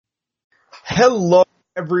Hello,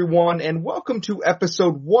 everyone, and welcome to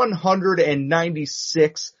episode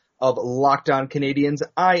 196 of Locked On Canadiens.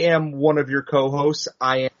 I am one of your co-hosts.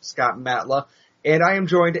 I am Scott Matla, and I am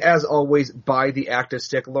joined, as always, by the active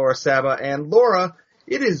stick, Laura Saba. And Laura,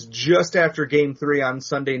 it is just after Game 3 on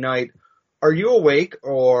Sunday night. Are you awake,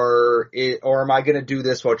 or am I going to do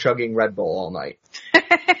this while chugging Red Bull all night?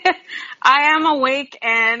 I am awake,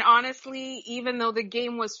 and honestly, even though the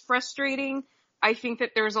game was frustrating, I think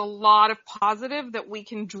that there's a lot of positive that we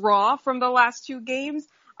can draw from the last two games.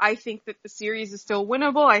 I think that the series is still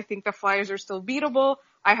winnable. I think the Flyers are still beatable.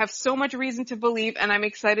 I have so much reason to believe, and I'm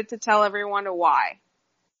excited to tell everyone why.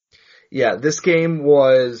 Yeah, this game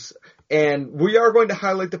was, and we are going to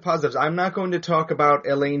highlight the positives. I'm not going to talk about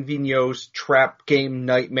Alain Vigneault's trap game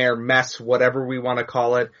nightmare mess, whatever we want to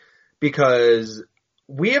call it, because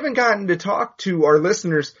we haven't gotten to talk to our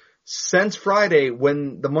listeners since Friday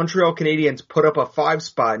when the Montreal Canadiens put up a 5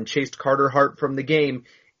 spot and chased Carter Hart from the game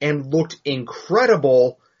and looked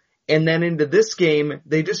incredible. And then into this game,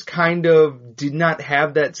 they just kind of did not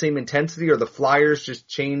have that same intensity, or the Flyers just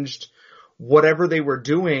changed whatever they were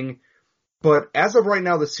doing. But as of right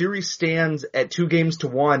now, the series stands at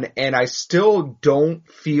 2-1, and I still don't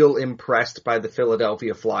feel impressed by the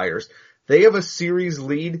Philadelphia Flyers. They have a series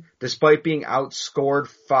lead despite being outscored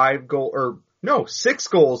 6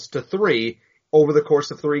 goals to 3 over the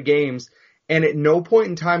course of 3 games. And at no point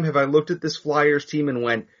in time have I looked at this Flyers team and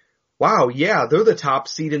went, wow, yeah, they're the top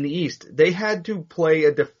seed in the East. They had to play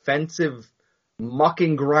a defensive muck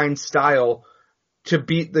and grind style to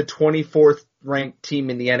beat the 24th ranked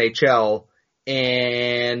team in the NHL.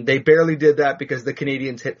 And they barely did that because the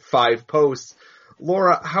Canadiens hit 5 posts.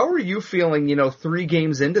 Laura, how are you feeling, 3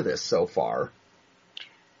 games into this so far?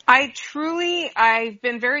 I've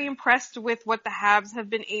been very impressed with what the Habs have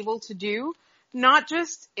been able to do, not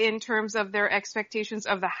just in terms of their expectations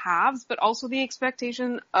of the Habs, but also the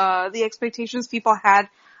expectations people had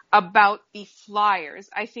about the Flyers.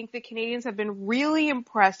 I think the Canadiens have been really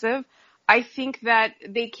impressive. I think that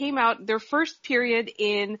they came out, their first period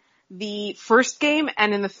in the first game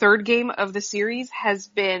and in the third game of the series has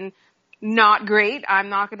been not great. I'm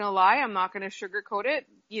not going to lie. I'm not going to sugarcoat it.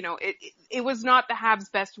 It was not the Habs'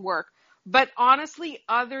 best work. But honestly,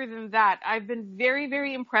 other than that, I've been very,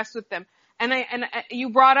 very impressed with them. And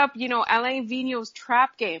you brought up, Alain Vigneault's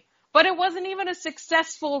trap game. But it wasn't even a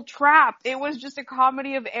successful trap. It was just a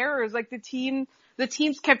comedy of errors. Like the teams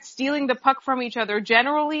kept stealing the puck from each other.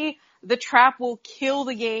 Generally, the trap will kill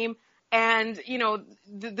the game. And,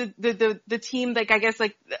 the team, I guess,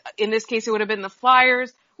 in this case, it would have been the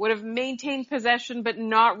Flyers, would have maintained possession, but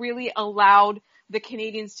not really allowed the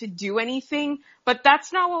Canadiens to do anything. But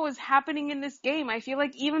that's not what was happening in this game. I feel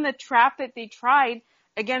like even the trap that they tried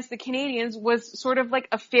against the Canadiens was sort of like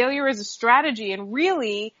a failure as a strategy. And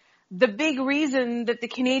really, the big reason that the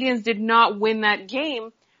Canadiens did not win that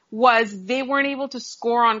game was they weren't able to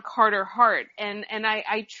score on Carter Hart. And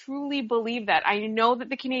I truly believe that. I know that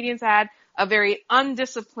the Canadiens had a very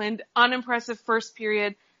undisciplined, unimpressive first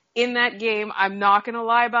period in that game. I'm not going to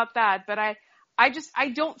lie about that, but I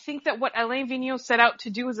don't think that what Alain Vigneault set out to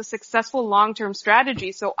do is a successful long-term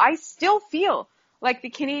strategy. So I still feel like the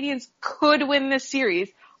Canadiens could win this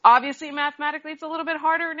series. Obviously, mathematically, it's a little bit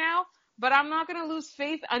harder now, but I'm not going to lose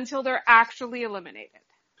faith until they're actually eliminated.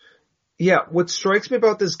 Yeah, what strikes me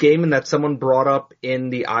about this game, and that someone brought up in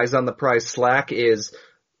the Eyes on the Prize Slack, is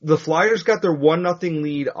the Flyers got their 1-0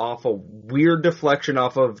 lead off a weird deflection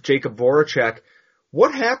off of Jacob Voracek.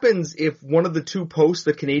 What happens if one of the 2 posts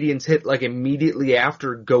the Canadiens hit immediately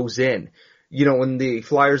after goes in? When the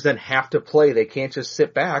Flyers then have to play, they can't just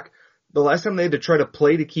sit back. The last time they had to try to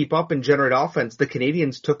play to keep up and generate offense, the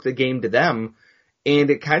Canadiens took the game to them.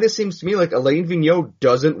 And it kind of seems to me like Alain Vigneault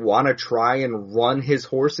doesn't want to try and run his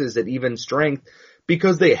horses at even strength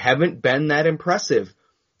because they haven't been that impressive.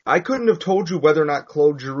 I couldn't have told you whether or not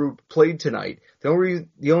Claude Giroux played tonight. The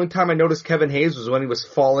only time I noticed Kevin Hayes was when he was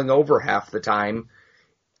falling over half the time.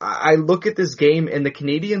 I look at this game and the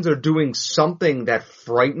Canadiens are doing something that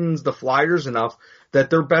frightens the Flyers enough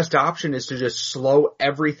that their best option is to just slow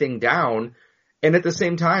everything down. And at the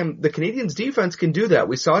same time, the Canadiens defense can do that.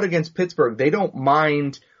 We saw it against Pittsburgh. They don't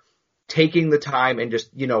mind taking the time and just,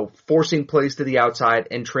 forcing plays to the outside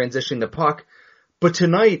and transitioning the puck. But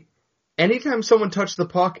tonight, anytime someone touched the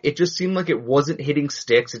puck, it just seemed like it wasn't hitting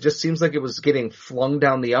sticks. It just seems like it was getting flung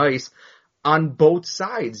down the ice on both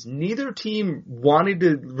sides. Neither team wanted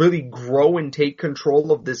to really grow and take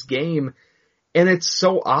control of this game. And it's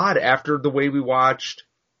so odd after the way we watched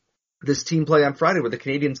this team play on Friday, where the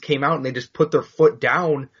Canadiens came out and they just put their foot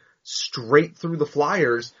down straight through the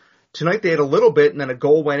Flyers. Tonight they had a little bit, and then a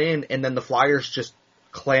goal went in, and then the Flyers just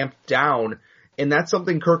clamped down. And that's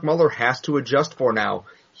something Kirk Muller has to adjust for now.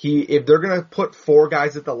 If they're going to put 4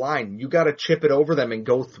 guys at the line, you got to chip it over them and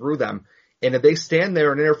go through them. And if they stand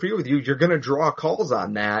there and interfere with you, you're going to draw calls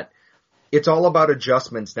on that. It's all about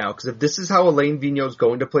adjustments now, because if this is how Alain Vigneault's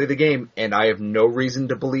going to play the game, and I have no reason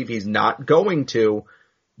to believe he's not going to,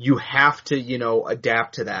 you have to,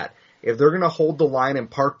 adapt to that. If they're going to hold the line and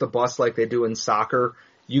park the bus like they do in soccer,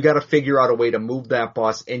 you got to figure out a way to move that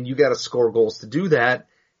bus, and you got to score goals to do that.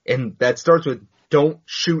 And that starts with don't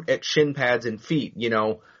shoot at shin pads and feet.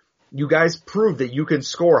 You guys prove that you can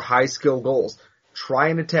score high skill goals. Try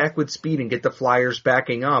and attack with speed and get the Flyers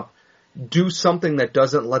backing up. Do something that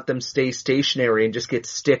doesn't let them stay stationary and just get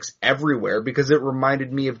sticks everywhere, because it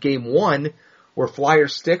reminded me of Game 1 where Flyer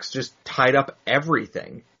sticks just tied up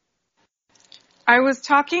everything. I was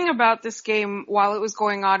talking about this game while it was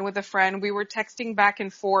going on with a friend. We were texting back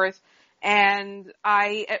and forth, and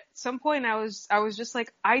at some point I was just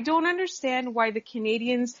like, I don't understand why the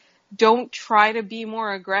Canadians don't try to be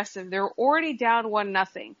more aggressive. They're already down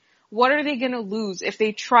 1-0. What are they going to lose if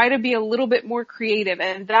they try to be a little bit more creative?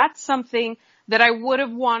 And that's something that I would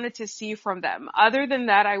have wanted to see from them. Other than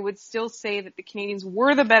that, I would still say that the Canadians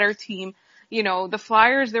were the better team. The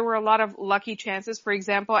Flyers, there were a lot of lucky chances. For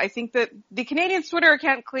example, I think that the Canadians Twitter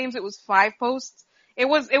account claims it was 5 posts. It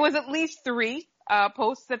was at least 3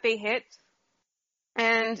 posts that they hit.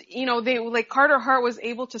 And, they, Carter Hart was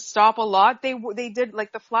able to stop a lot. They did,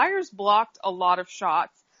 the Flyers blocked a lot of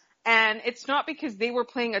shots. And it's not because they were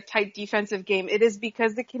playing a tight defensive game. It is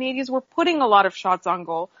because the Canadians were putting a lot of shots on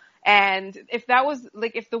goal. And if that was,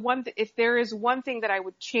 if there is one thing that I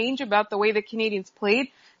would change about the way the Canadians played,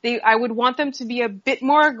 I would want them to be a bit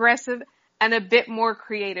more aggressive and a bit more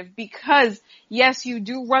creative, because yes, you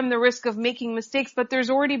do run the risk of making mistakes, but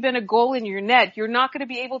there's already been a goal in your net. You're not going to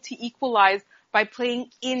be able to equalize by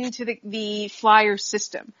playing into the Flyer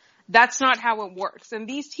system. That's not how it works. And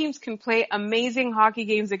these teams can play amazing hockey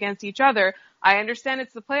games against each other. I understand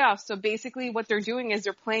it's the playoffs, so basically what they're doing is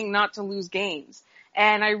they're playing not to lose games.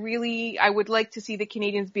 And I would like to see the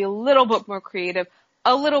Canadians be a little bit more creative,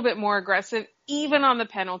 a little bit more aggressive, even on the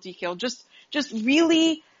penalty kill. Just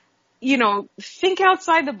really, think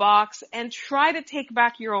outside the box and try to take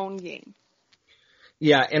back your own game.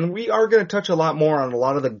 Yeah, and we are going to touch a lot more on a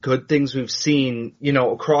lot of the good things we've seen,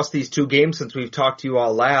 across these 2 games since we've talked to you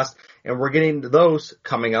all last, and we're getting to those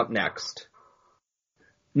coming up next.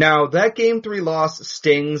 Now, that Game 3 loss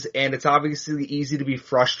stings, and it's obviously easy to be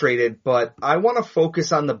frustrated, but I want to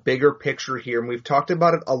focus on the bigger picture here, and we've talked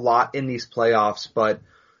about it a lot in these playoffs, but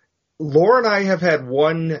Laura and I have had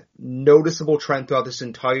one noticeable trend throughout this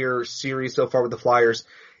entire series so far with the Flyers,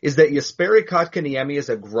 is that Jesperi Kotkaniemi is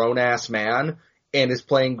a grown-ass man, and is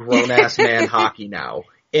playing grown-ass man hockey now.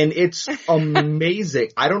 And it's amazing.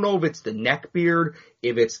 I don't know if it's the neck beard,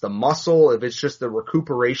 if it's the muscle, if it's just the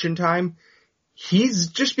recuperation time. He's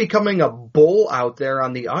just becoming a bull out there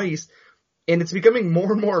on the ice, and it's becoming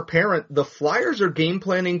more and more apparent the Flyers are game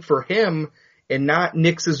planning for him and not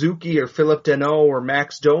Nick Suzuki or Philip Deneau or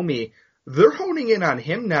Max Domi. They're honing in on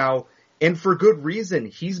him now, and for good reason.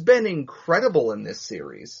 He's been incredible in this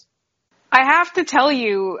series. I have to tell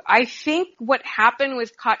you, I think what happened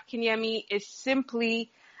with Kotkaniemi is simply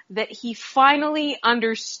that he finally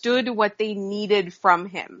understood what they needed from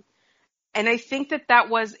him. And I think that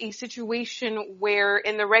was a situation where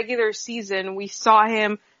in the regular season we saw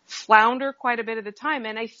him flounder quite a bit of the time.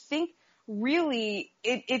 And I think really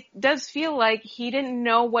it does feel like he didn't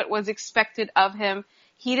know what was expected of him.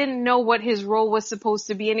 He didn't know what his role was supposed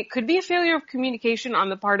to be. And it could be a failure of communication on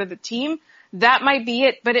the part of the team. That might be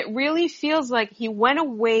it, but it really feels like he went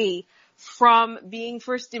away from being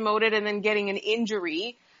first demoted and then getting an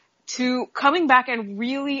injury to coming back and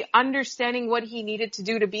really understanding what he needed to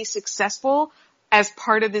do to be successful as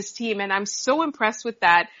part of this team. And I'm so impressed with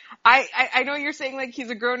that. I know you're saying he's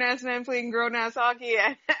a grown-ass man playing grown-ass hockey,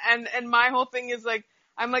 and my whole thing is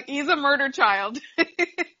I'm like, he's a murder child.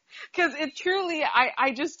 Cause it truly,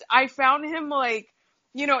 I found him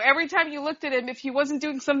every time you looked at him, if he wasn't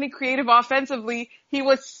doing something creative offensively, he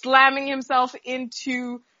was slamming himself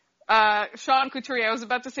into Sean Couturier. I was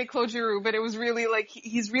about to say Claude Giroux, but it was really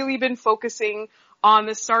he's really been focusing on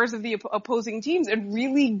the stars of the opposing teams and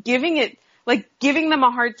really giving them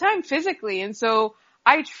a hard time physically. And so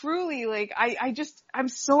I truly, I'm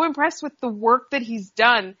so impressed with the work that he's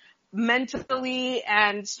done mentally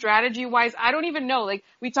and strategy wise. I don't even know.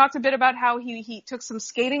 We talked a bit about how he took some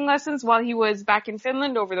skating lessons while he was back in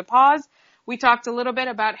Finland over the pause. We talked a little bit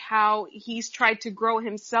about how he's tried to grow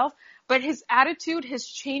himself, but his attitude has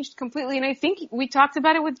changed completely. And I think we talked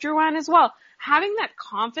about it with Drouin as well. Having that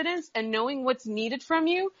confidence and knowing what's needed from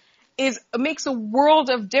you makes a world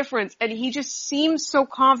of difference. And he just seems so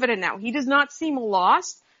confident now. He does not seem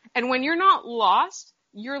lost. And when you're not lost,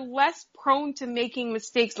 you're less prone to making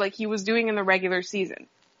mistakes like he was doing in the regular season.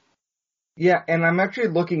 Yeah, and I'm actually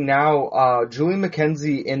looking now, Julian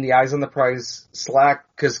McKenzie in the Eyes on the Prize Slack,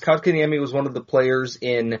 because Kotkaniemi was one of the players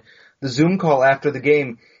in the Zoom call after the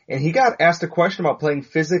game, and he got asked a question about playing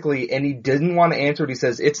physically, and he didn't want to answer it. He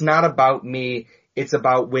says, it's not about me, it's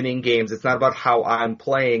about winning games, it's not about how I'm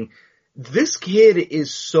playing. This kid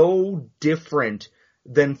is so different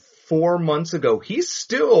than 4 months ago. He's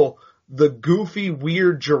still the goofy,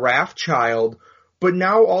 weird giraffe child, but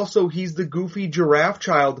now also he's the goofy giraffe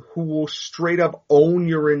child who will straight up own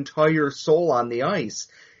your entire soul on the ice.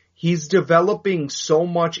 He's developing so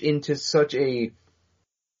much into such a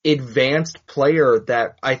advanced player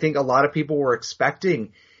that I think a lot of people were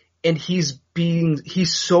expecting. And he's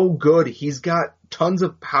so good. He's got tons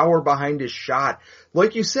of power behind his shot.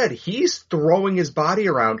 Like you said, he's throwing his body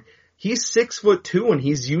around. He's 6'2" and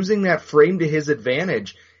he's using that frame to his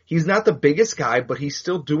advantage. He's not the biggest guy, but he's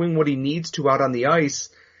still doing what he needs to out on the ice.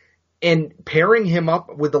 And pairing him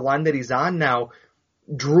up with the line that he's on now,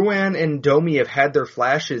 Drouin and Domi have had their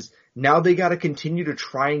flashes. Now they got to continue to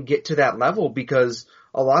try and get to that level, because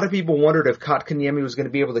a lot of people wondered if Kotkaniemi was going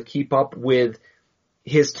to be able to keep up with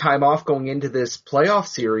his time off going into this playoff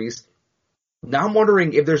series. Now I'm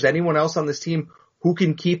wondering if there's anyone else on this team who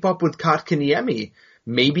can keep up with Kotkaniemi.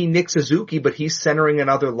 Maybe Nick Suzuki, but he's centering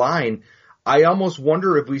another line. I almost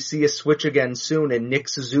wonder if we see a switch again soon and Nick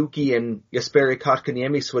Suzuki and Jesperi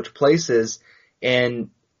Kotkaniemi switch places, and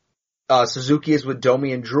Suzuki is with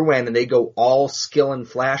Domi and Drouin, and they go all skill and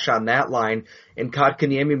flash on that line, and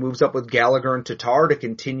Kotkaniemi moves up with Gallagher and Tatar to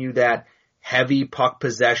continue that heavy puck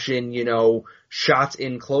possession, shots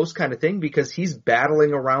in close kind of thing, because he's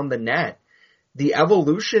battling around the net. The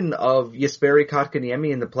evolution of Jesperi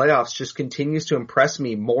Kotkaniemi in the playoffs just continues to impress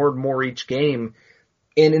me more and more each game.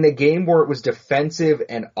 And in a game where it was defensive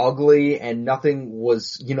and ugly and nothing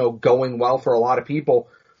was, going well for a lot of people,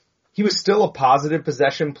 he was still a positive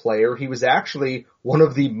possession player. He was actually one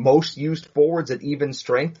of the most used forwards at even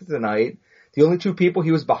strength tonight. The only two people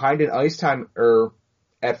he was behind in ice time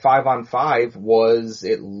at 5-on-5 was,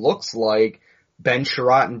 it looks like, Ben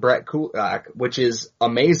Sherratt and Brett Kulak, which is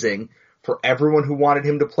amazing. For everyone who wanted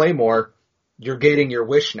him to play more, you're getting your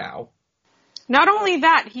wish now. Not only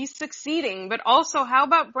that, he's succeeding, but also how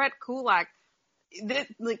about Brett Kulak?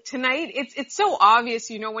 Tonight, it's so obvious,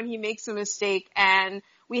 when he makes a mistake, and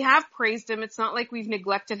we have praised him. It's not like we've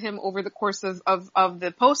neglected him over the course of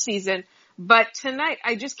the postseason. But tonight,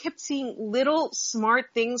 I just kept seeing little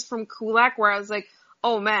smart things from Kulak where I was like,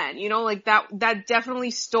 oh man, that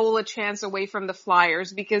definitely stole a chance away from the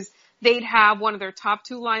Flyers, because they'd have one of their top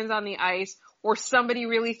two lines on the ice or somebody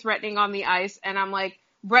really threatening on the ice. And I'm like,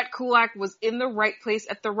 Brett Kulak was in the right place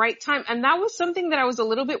at the right time. And that was something that I was a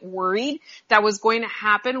little bit worried that was going to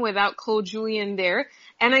happen without Claude Julien there.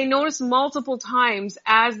 And I noticed multiple times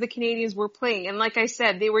as the Canadians were playing. And like I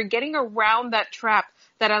said, they were getting around that trap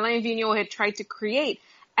that Alain Vigneault had tried to create.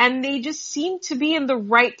 And they just seemed to be in the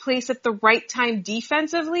right place at the right time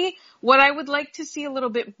defensively. What I would like to see a little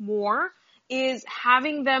bit more is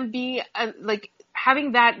having them be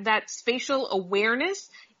having that spatial awareness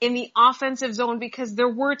in the offensive zone, because there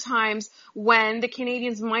were times when the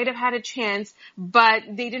Canadians might have had a chance, but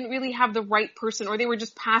they didn't really have the right person, or they were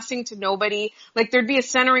just passing to nobody. Like there'd be a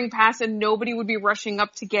centering pass and nobody would be rushing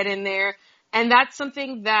up to get in there. And that's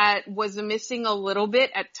something that was missing a little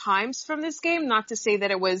bit at times from this game. Not to say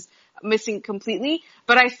that it was missing completely,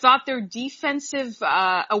 but I thought their defensive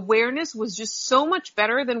awareness was just so much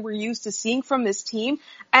better than we're used to seeing from this team.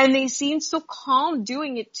 And they seemed so calm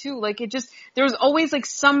doing it too. There was always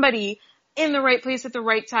somebody in the right place at the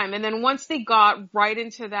right time. And then once they got right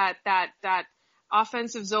into that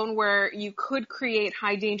offensive zone where you could create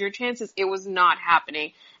high danger chances, it was not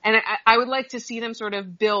happening. And I would like to see them sort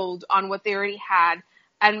of build on what they already had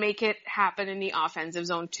and make it happen in the offensive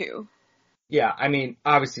zone too. Yeah,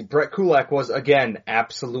 obviously Brett Kulak was, again,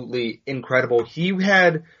 absolutely incredible. He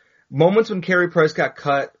had moments when Carey Price got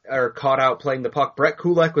caught out playing the puck. Brett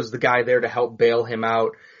Kulak was the guy there to help bail him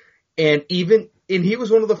out. And he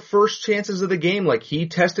was one of the first chances of the game. He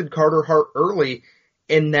tested Carter Hart early,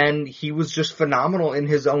 and then he was just phenomenal in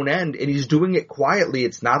his own end, and he's doing it quietly.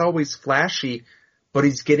 It's not always flashy, but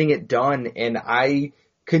he's getting it done, and I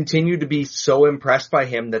continue to be so impressed by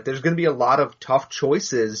him that there's going to be a lot of tough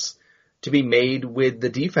choices to be made with the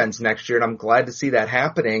defense next year, and I'm glad to see that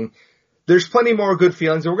happening. There's plenty more good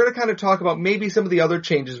feelings, and we're going to kind of talk about maybe some of the other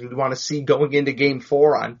changes we want to see going into Game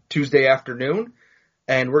 4 on Tuesday afternoon,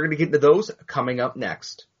 and we're going to get into those coming up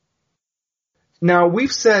next. Now,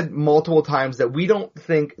 we've said multiple times that we don't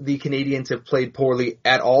think the Canadiens have played poorly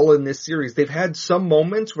at all in this series. They've had some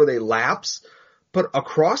moments where they lapse, but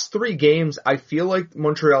across 3 games, I feel like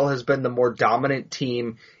Montreal has been the more dominant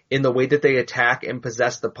team in the way that they attack and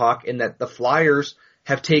possess the puck, and that the Flyers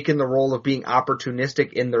have taken the role of being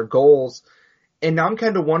opportunistic in their goals. And now I'm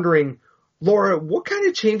kind of wondering, Laura, what kind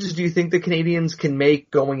of changes do you think the Canadiens can make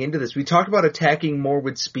going into this? We talked about attacking more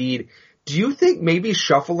with speed. Do you think maybe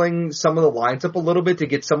shuffling some of the lines up a little bit to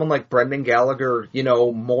get someone like Brendan Gallagher,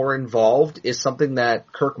 more involved is something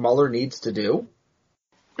that Kirk Muller needs to do?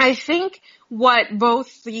 I think what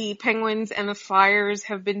both the Penguins and the Flyers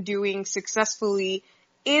have been doing successfully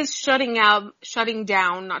is shutting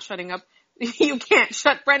down, not shutting up. You can't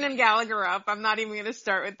shut Brendan Gallagher up. I'm not even going to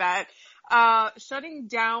start with that. Shutting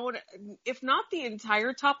down, if not the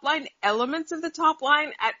entire top line, elements of the top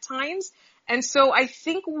line at times. And so I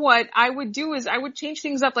think what I would do is I would change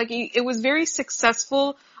things up. Like, it was very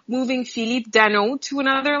successful moving Philippe Danault to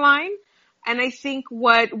another line. And I think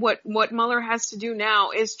what Muller has to do now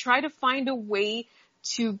is try to find a way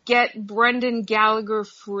to get Brendan Gallagher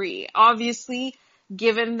free. Obviously,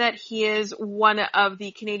 given that he is one of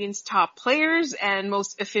the Canadiens' top players and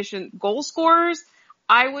most efficient goal scorers,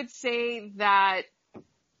 I would say that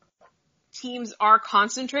teams are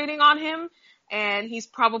concentrating on him, and he's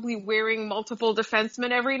probably wearing multiple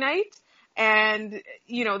defensemen every night. And,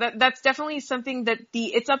 that's definitely something that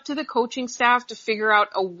it's up to the coaching staff to figure out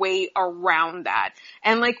a way around that.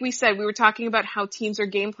 And like we said, we were talking about how teams are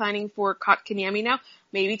game planning for Kotkaniemi now.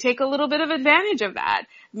 Maybe take a little bit of advantage of that.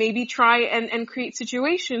 Maybe try and create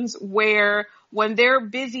situations where when they're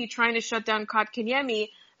busy trying to shut down Kotkaniemi,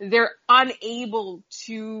 they're unable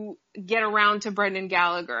to get around to Brendan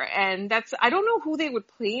Gallagher. And I don't know who they would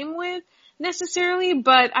play him with necessarily,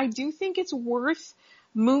 but I do think it's worth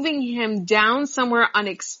moving him down somewhere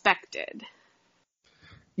unexpected.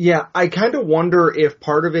 Yeah, I kind of wonder if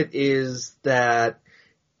part of it is that,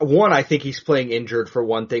 one, I think he's playing injured for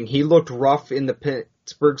one thing. He looked rough in the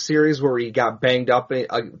Pittsburgh series where he got banged up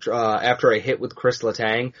after a hit with Chris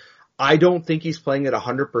Letang. I don't think he's playing at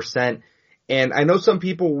 100%. And I know some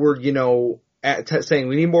people were, saying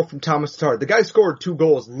we need more from Thomas Tatar. The guy scored 2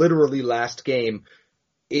 goals literally last game.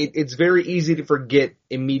 It's very easy to forget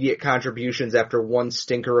immediate contributions after one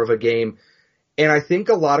stinker of a game. And I think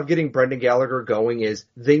a lot of getting Brendan Gallagher going is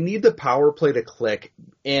they need the power play to click.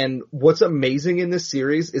 And what's amazing in this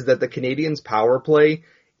series is that the Canadiens' power play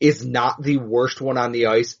is not the worst one on the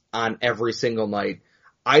ice on every single night.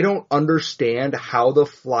 I don't understand how the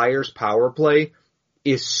Flyers' power play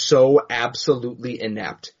is so absolutely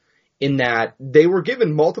inept, in that they were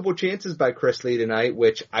given multiple chances by Chris Lee tonight,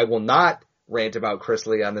 which I will not rant about Chris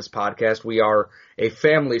Lee on this podcast. We are a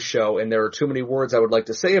family show, and there are too many words I would like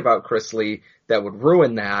to say about Chris Lee that would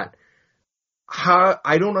ruin that.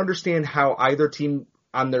 I don't understand how either team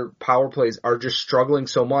on their power plays are just struggling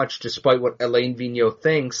so much, despite what Alain Vigneault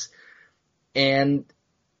thinks. And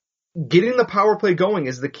getting the power play going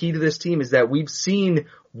is the key to this team, is that we've seen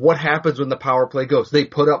what happens when the power play goes. They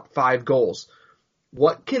put up 5 goals.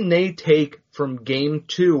 What can they take from game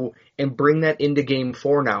 2 and bring that into game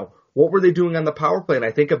 4 now? What were they doing on the power play? And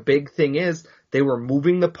I think a big thing is they were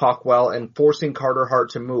moving the puck well and forcing Carter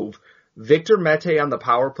Hart to move. Victor Mete on the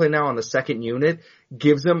power play now on the second unit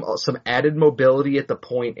gives them some added mobility at the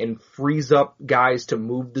point and frees up guys to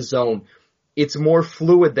move the zone. It's more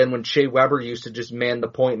fluid than when Shea Weber used to just man the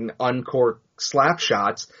point and uncork slap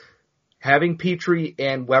shots. Having Petrie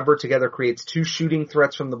and Weber together creates 2 shooting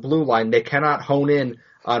threats from the blue line. They cannot hone in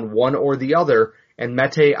on one or the other, and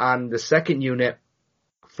Mete on the second unit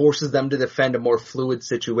forces them to defend a more fluid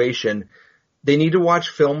situation. They need to watch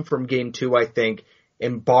film from game 2, I think,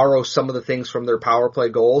 and borrow some of the things from their power play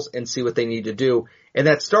goals and see what they need to do. And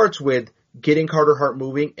that starts with getting Carter Hart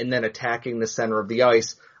moving and then attacking the center of the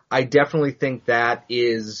ice. I definitely think that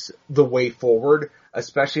is the way forward,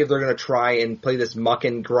 especially if they're going to try and play this muck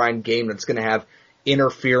and grind game that's going to have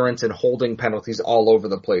interference and holding penalties all over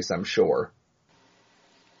the place, I'm sure.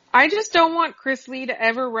 I just don't want Chris Lee to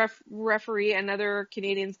ever referee another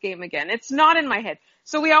Canadiens game again. It's not in my head.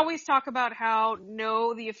 So we always talk about how,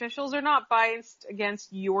 no, the officials are not biased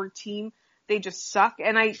against your team. They just suck.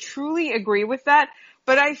 And I truly agree with that.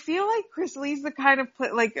 But I feel like Chris Lee's the kind of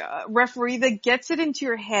referee that gets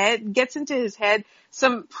into his head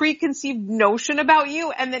some preconceived notion about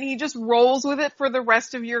you, and then he just rolls with it for the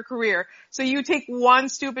rest of your career. So you take one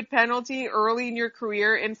stupid penalty early in your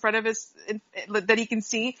career in front of that he can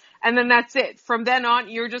see, and then that's it. From then on,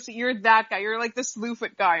 you're that guy. You're like the sloof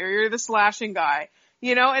it guy, or you're the slashing guy.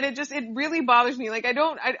 and it really bothers me. Like,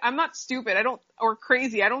 I'm not stupid. Or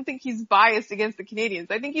crazy. I don't think he's biased against the Canadians.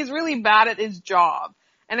 I think he's really bad at his job.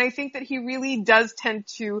 And I think that he really does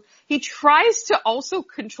he tries to also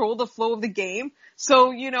control the flow of the game.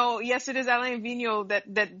 So, yes, it is Alain Vigneault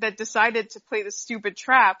that decided to play the stupid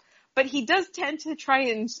trap, but he does tend to try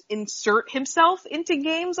and insert himself into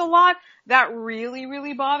games a lot. That really,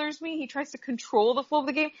 really bothers me. He tries to control the flow of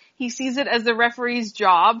the game. He sees it as the referee's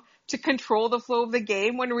job to control the flow of the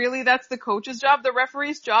game, when really that's the coach's job. The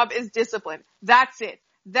referee's job is discipline. That's it.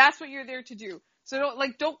 That's what you're there to do. So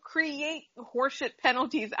don't create horseshit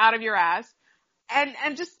penalties out of your ass, and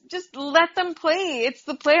just let them play. It's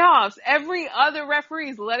the playoffs. Every other referee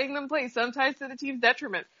is letting them play, sometimes to the team's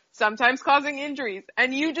detriment, sometimes causing injuries,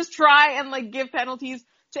 and you just try and give penalties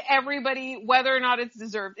to everybody, whether or not it's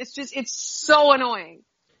deserved. It's so annoying.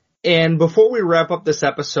 And before we wrap up this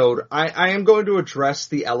episode, I am going to address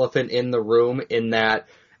the elephant in the room, in that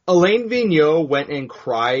Alain Vigneault went and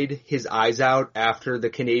cried his eyes out after the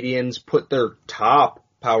Canadians put their top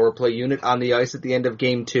power play unit on the ice at the end of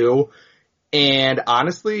Game 2. And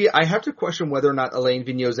honestly, I have to question whether or not Alain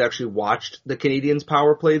Vigneault's actually watched the Canadians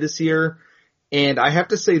power play this year. And I have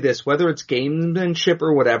to say this, whether it's gamemanship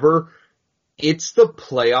or whatever, it's the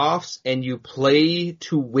playoffs and you play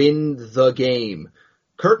to win the game.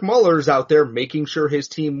 Kirk Muller's out there making sure his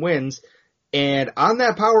team wins. And on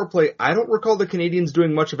that power play, I don't recall the Canadians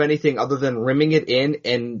doing much of anything other than rimming it in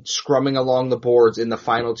and scrumming along the boards in the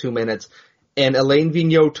final 2 minutes. And Alain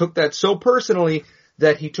Vigneault took that so personally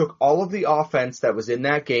that he took all of the offense that was in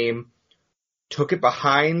that game, took it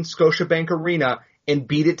behind Scotiabank Arena, and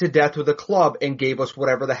beat it to death with a club and gave us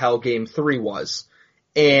whatever the hell Game 3 was.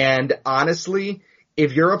 And honestly,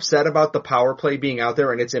 if you're upset about the power play being out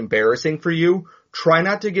there and it's embarrassing for you, try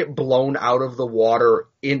not to get blown out of the water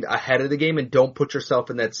ahead of the game, and don't put yourself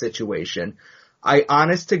in that situation. I,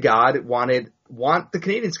 honest to God, want the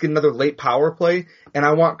Canadians to get another late power play, and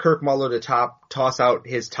I want Kirk Muller to toss out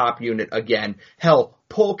his top unit again. Hell,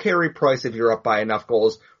 pull Carey Price if you're up by enough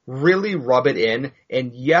goals. Really rub it in.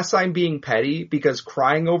 And yes, I'm being petty, because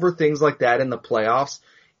crying over things like that in the playoffs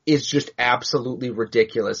is just absolutely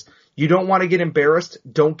ridiculous. You don't want to get embarrassed,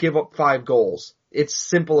 don't give up 5 goals. It's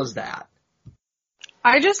simple as that.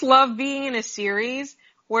 I just love being in a series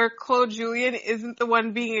where Claude Julien isn't the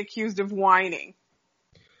one being accused of whining.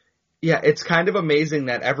 Yeah, it's kind of amazing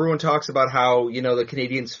that everyone talks about how, the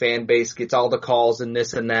Canadiens fan base gets all the calls and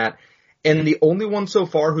this and that. And the only one so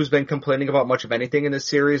far who's been complaining about much of anything in this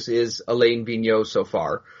series is Alain Vigneault so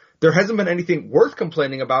far. There hasn't been anything worth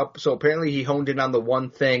complaining about, so apparently he honed in on the one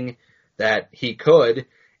thing that he could.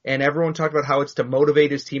 And everyone talked about how it's to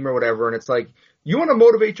motivate his team or whatever, and it's like, you want to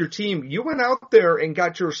motivate your team, you went out there and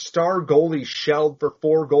got your star goalie shelled for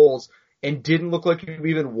 4 goals and didn't look like you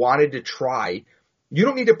even wanted to try. You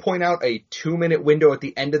don't need to point out a 2-minute window at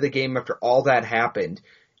the end of the game after all that happened.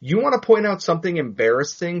 You want to point out something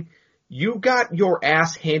embarrassing, you got your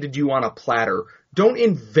ass handed you on a platter. Don't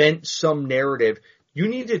invent some narrative. You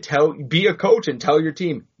need to be a coach and tell your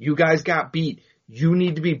team, you guys got beat. You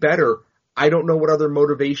need to be better. I don't know what other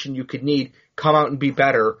motivation you could need. Come out and be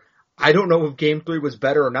better. I don't know if Game 3 was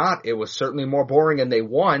better or not. It was certainly more boring and they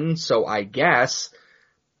won, so I guess.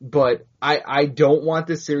 But I don't want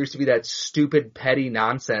this series to be that stupid, petty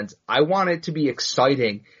nonsense. I want it to be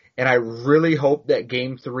exciting, and I really hope that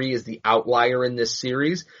Game 3 is the outlier in this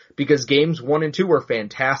series, because Games 1 and 2 were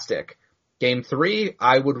fantastic. Game 3,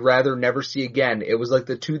 I would rather never see again. It was like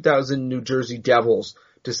the 2000 New Jersey Devils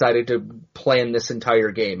decided to plan this entire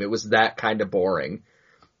game. It was that kind of boring.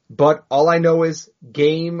 But all I know is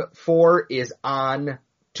Game 4 is on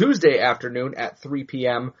Tuesday afternoon at 3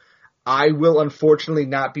 p.m. I will unfortunately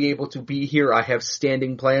not be able to be here. I have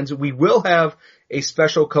standing plans. We will have a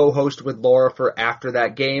special co-host with Laura for after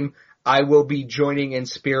that game. I will be joining in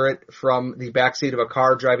spirit from the backseat of a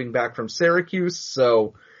car driving back from Syracuse,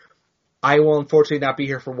 so I will unfortunately not be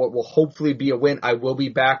here for what will hopefully be a win. I will be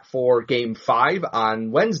back for Game 5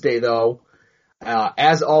 on Wednesday, though.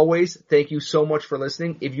 As always, thank you so much for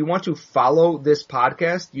listening. If you want to follow this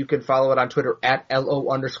podcast, you can follow it on Twitter at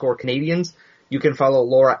 @LO_Canadians. You can follow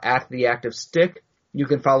Laura at The Active Stick. You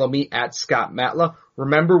can follow me at Scott Matla.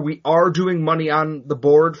 Remember, we are doing money on the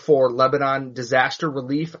board for Lebanon disaster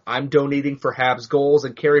relief. I'm donating for Habs goals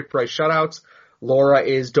and Carey Price shutouts. Laura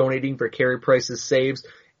is donating for Carey Price's saves.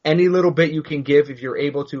 Any little bit you can give, if you're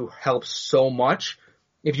able to, helps so much.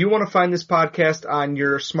 If you want to find this podcast on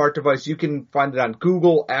your smart device, you can find it on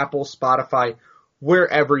Google, Apple, Spotify,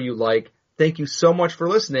 wherever you like. Thank you so much for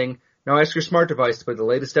listening. Now ask your smart device to play the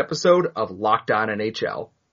latest episode of Locked On NHL.